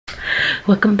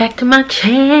Welcome back to my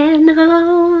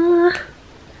channel.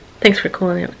 Thanks for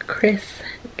calling out Chris,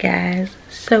 guys.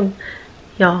 So,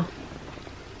 y'all,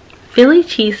 Philly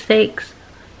cheesesteaks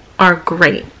are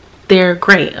great. They're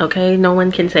great, okay? No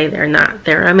one can say they're not.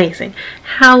 They're amazing.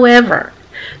 However,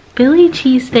 Philly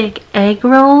cheesesteak egg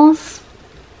rolls,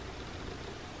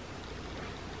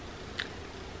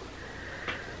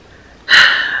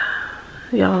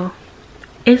 y'all,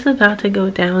 it's about to go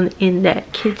down in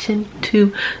that kitchen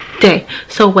today.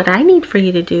 So what I need for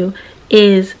you to do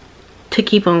is to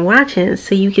keep on watching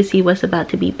so you can see what's about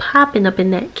to be popping up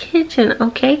in that kitchen,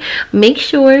 okay? Make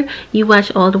sure you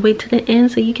watch all the way to the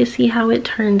end so you can see how it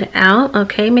turned out,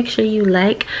 okay? Make sure you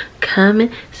like,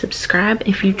 comment, subscribe.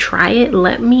 If you try it,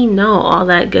 let me know, all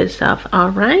that good stuff,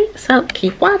 all right? So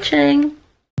keep watching.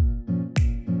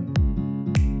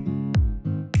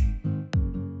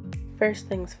 First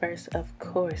things first, of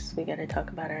course, we gotta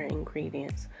talk about our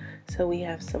ingredients. So we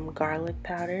have some garlic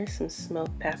powder, some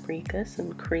smoked paprika,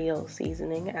 some Creole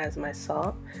seasoning as my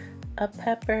salt, a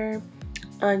pepper,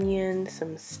 onion,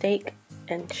 some steak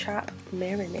and chopped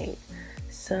marinade,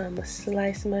 some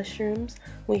sliced mushrooms.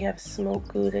 We have smoked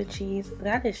Gouda cheese,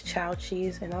 that is chow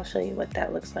cheese, and I'll show you what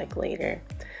that looks like later.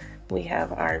 We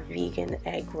have our vegan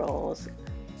egg rolls,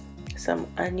 some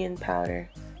onion powder,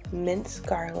 minced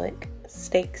garlic,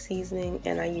 steak seasoning,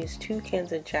 and I used 2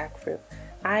 cans of jackfruit.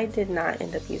 I did not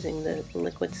end up using the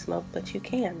liquid smoke, but you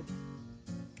can.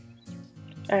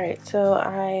 Alright, so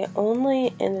I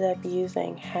only ended up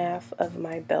using half of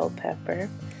my bell pepper,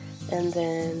 and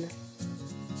then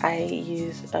I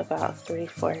used about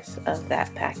 3/4 of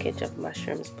that package of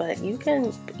mushrooms, but you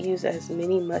can use as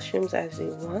many mushrooms as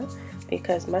you want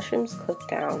because mushrooms cook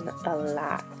down a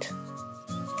lot.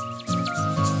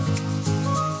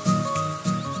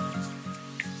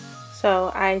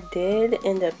 So I did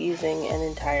end up using an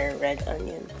entire red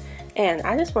onion, and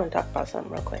I just want to talk about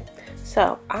something real quick.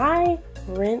 So I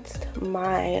rinsed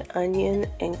my onion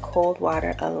in cold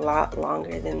water a lot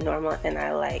longer than normal, and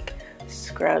I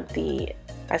scrubbed the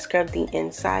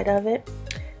inside of it,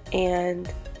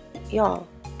 and y'all,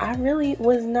 I really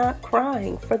was not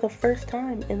crying for the first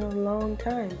time in a long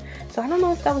time. So I don't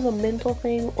know if that was a mental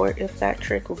thing or if that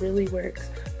trick really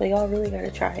works, but y'all really gotta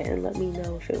try it and let me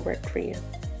know if it worked for you.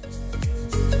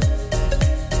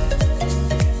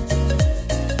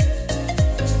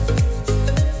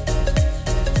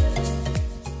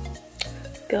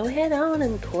 Go ahead on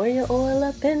and pour your oil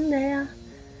up in there.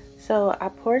 So I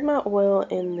poured my oil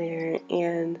in there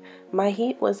and my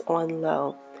heat was on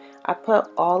low. I put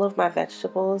all of my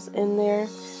vegetables in there.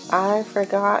 I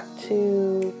forgot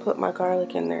to put my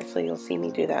garlic in there, so you'll see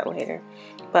me do that later.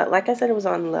 But like I said, it was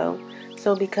on low.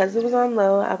 So because it was on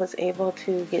low, I was able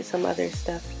to get some other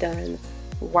stuff done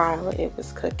while it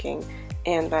was cooking.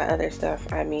 And by other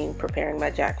stuff, I mean preparing my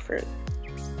jackfruit.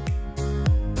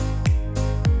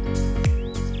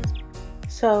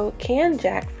 So canned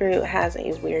jackfruit has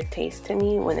a weird taste to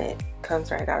me when it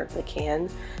comes right out of the can.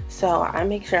 So I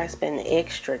make sure I spend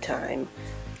extra time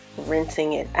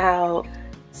rinsing it out,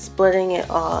 splitting it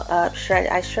all up.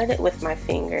 I shred it with my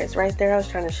fingers. Right there I was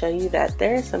trying to show you that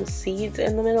there are some seeds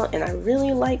in the middle, and I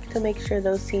really like to make sure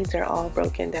those seeds are all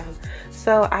broken down.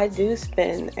 So I do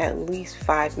spend at least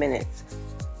 5 minutes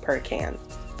per can.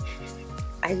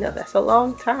 I know that's a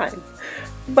long time,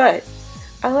 but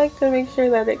I like to make sure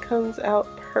that it comes out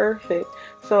perfect.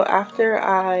 So after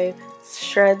I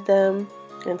shred them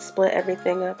and split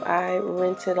everything up, I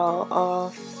rinse it all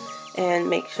off and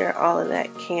make sure all of that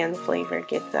canned flavor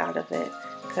gets out of it,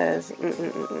 because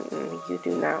you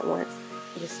do not want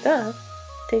your stuff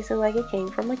tasting like it came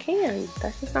from a can.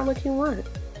 That's just not what you want.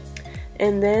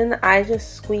 And then I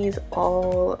just squeeze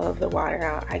all of the water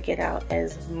out. I get out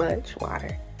as much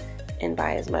water, and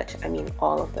by as much I mean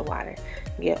all of the water.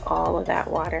 Get all of that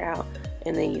water out,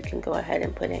 and then you can go ahead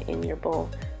and put it in your bowl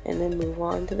and then move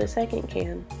on to the second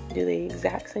can. Do the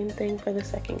exact same thing for the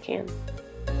second can.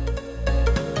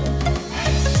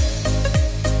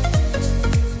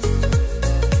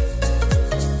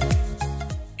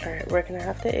 Alright, we're gonna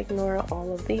have to ignore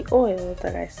all of the oil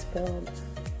that I spilled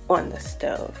on the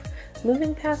stove.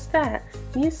 Moving past that,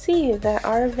 you see that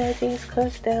our veggies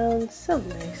cooked down so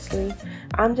nicely.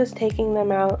 I'm just taking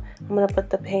them out. I'm going to put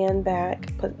the pan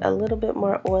back, put a little bit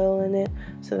more oil in it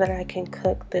so that I can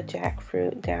cook the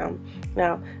jackfruit down.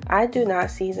 Now, I do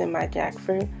not season my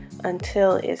jackfruit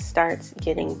until it starts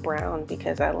getting brown,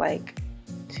 because I like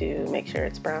to make sure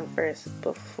it's brown first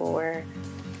before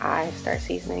I start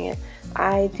seasoning it.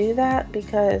 I do that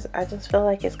because I just feel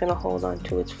like it's going to hold on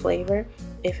to its flavor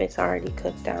if it's already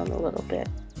cooked down a little bit.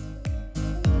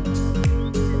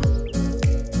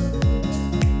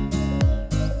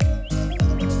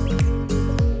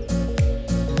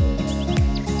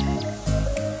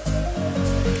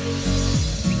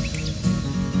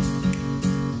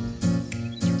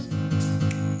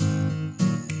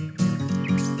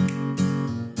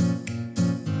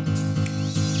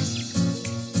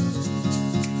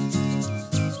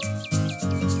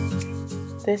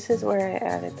 This is where I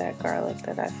added that garlic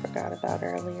that I forgot about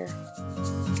earlier.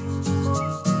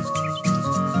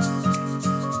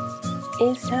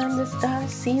 It's time to start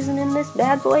seasoning this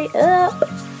bad boy up.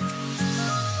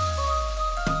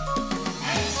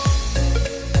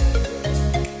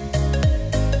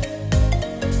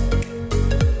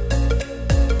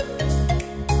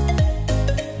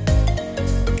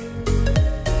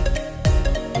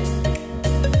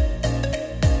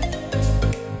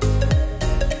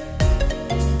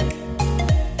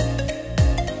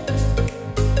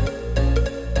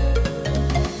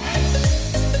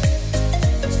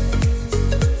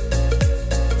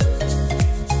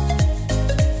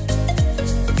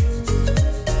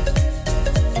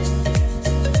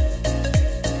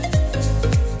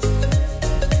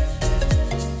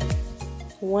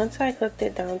 Once I cooked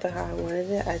it down to how I wanted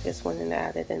it, I just went and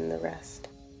added in the rest.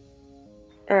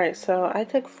 Alright, so I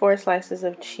took 4 slices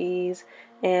of cheese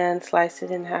and sliced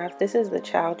it in half. This is the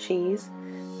chow cheese.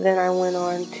 Then I went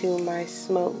on to my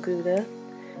smoked Gouda.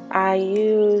 I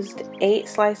used 8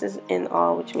 slices in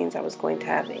all, which means I was going to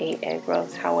have 8 egg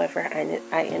rolls. However,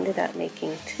 I ended up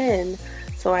making 10,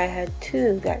 so I had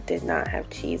 2 that did not have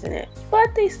cheese in it,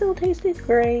 but they still tasted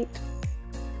great.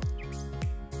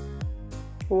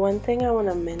 One thing I want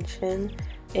to mention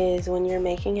is when you're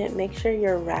making it, make sure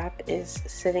your wrap is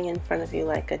sitting in front of you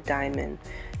like a diamond.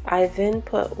 I then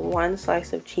put 1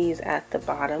 slice of cheese at the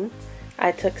bottom.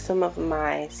 I took some of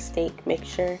my steak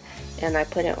mixture and I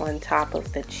put it on top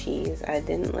of the cheese. I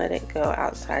didn't let it go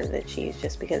outside of the cheese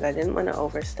just because I didn't want to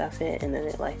overstuff it and then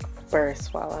it like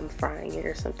bursts while I'm frying it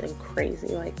or something crazy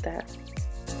like that.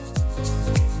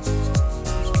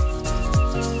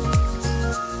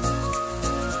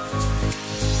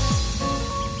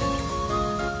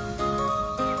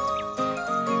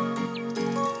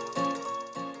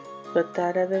 Put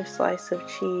that other slice of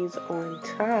cheese on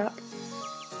top,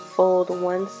 fold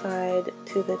one side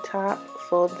to the top,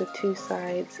 fold the 2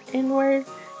 sides inward,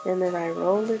 and then I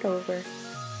roll it over.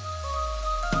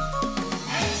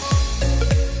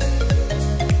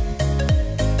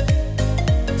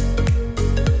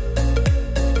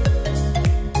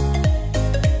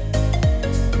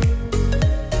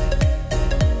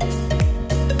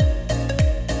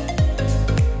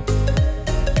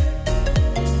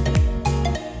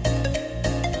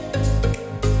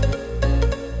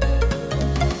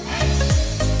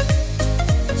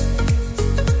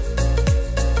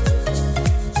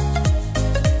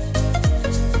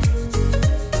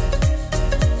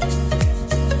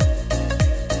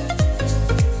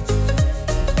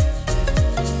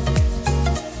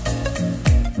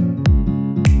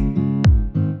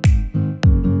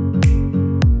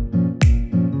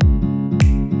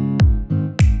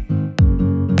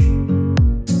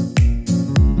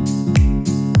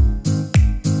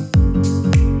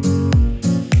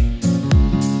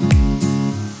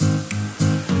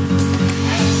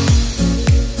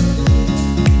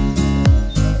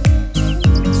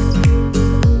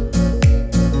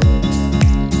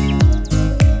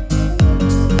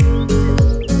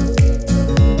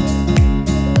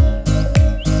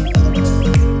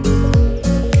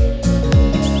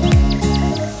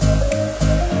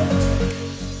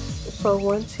 So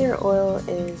once your oil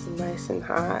is nice and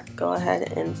hot, go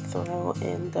ahead and throw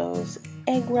in those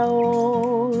egg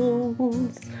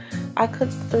rolls. I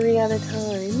cooked 3 at a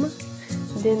time.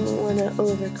 Didn't want to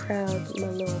overcrowd my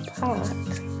little pot.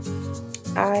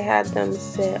 I had them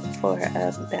sit for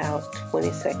about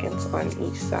 20 seconds on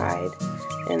each side,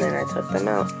 and then I took them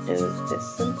out. It was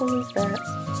as simple as that.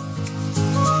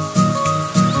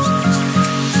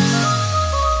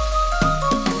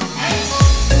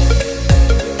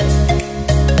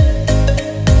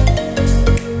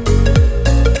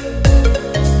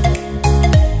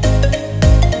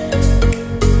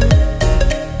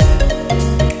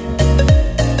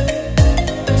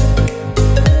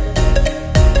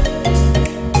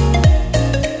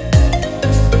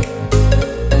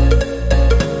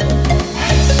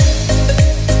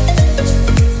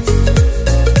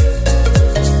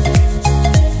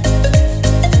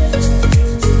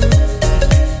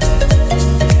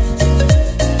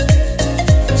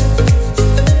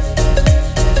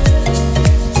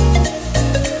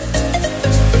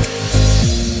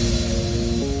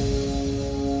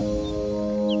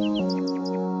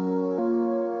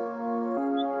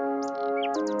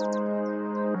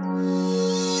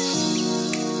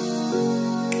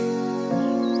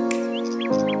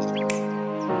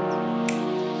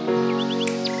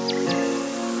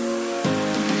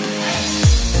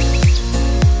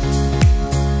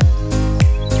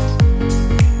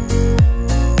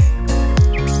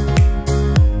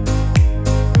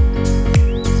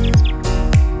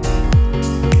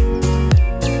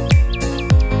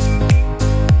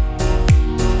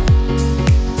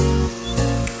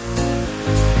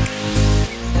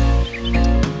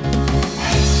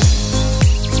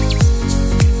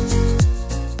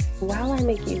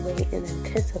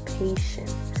 nation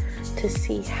to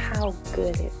see how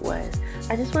good it was.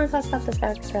 I just want to talk about the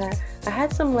fact that I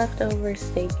had some leftover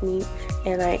steak meat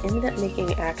and I ended up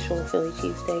making actual Philly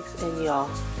cheesesteaks, and y'all,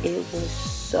 it was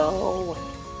so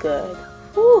good.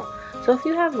 Woo! So if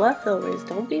you have leftovers,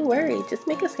 don't be worried. Just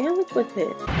make a sandwich with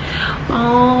it.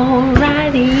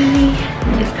 Alrighty,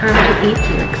 it's time to eat.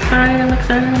 I'm excited, I'm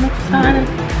excited, I'm excited.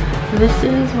 This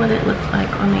is what it looks like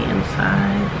on the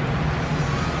inside.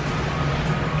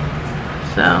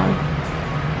 So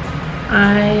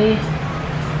I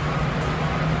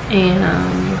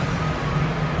am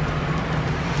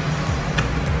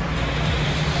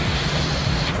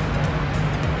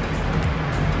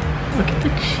look at the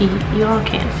cheese. Y'all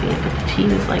can't see it, but the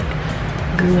cheese is like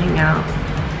gooing out.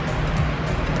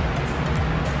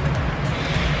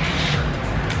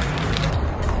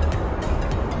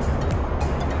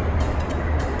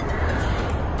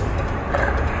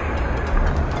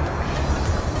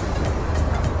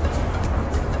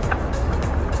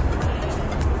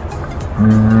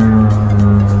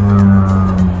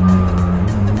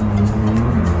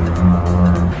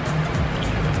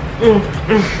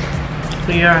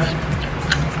 Yes.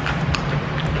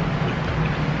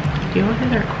 Do you hear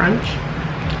that crunch?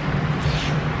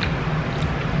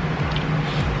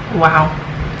 Wow.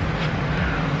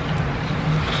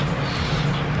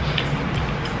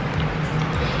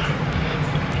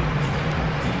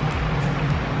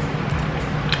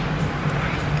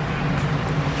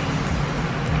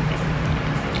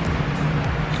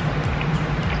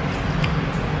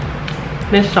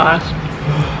 This sauce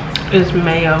is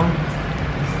mayo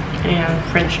and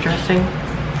French dressing.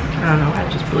 I don't know, I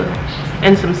just blew it.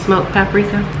 And some smoked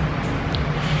paprika.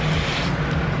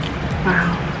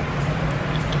 Wow.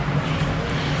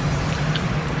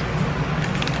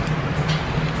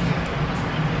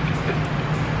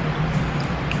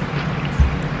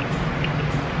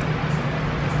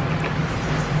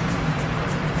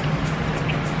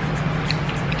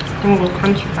 I'm a little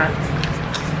crunchy part.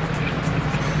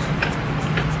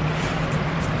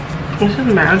 This is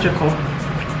magical.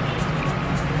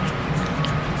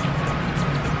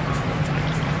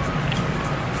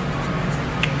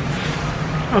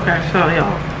 Okay, so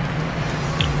y'all,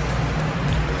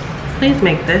 please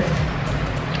make this.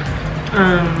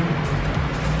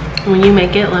 When you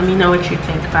make it, let me know what you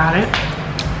think about it.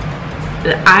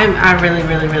 I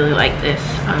really like this.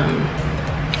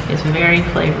 It's very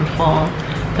flavorful.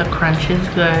 The crunch is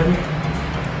good.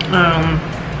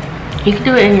 You can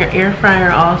do it in your air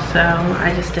fryer also.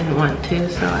 I just didn't want to,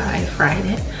 so I fried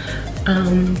it.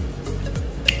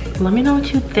 Let me know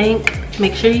what you think.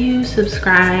 Make sure you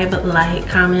subscribe, like,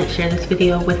 comment, share this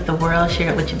video with the world.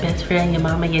 Share it with your best friend, your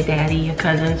mama, your daddy, your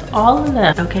cousins, all of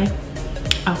them, okay?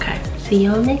 Okay, see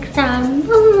y'all next time.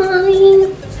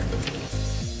 Bye.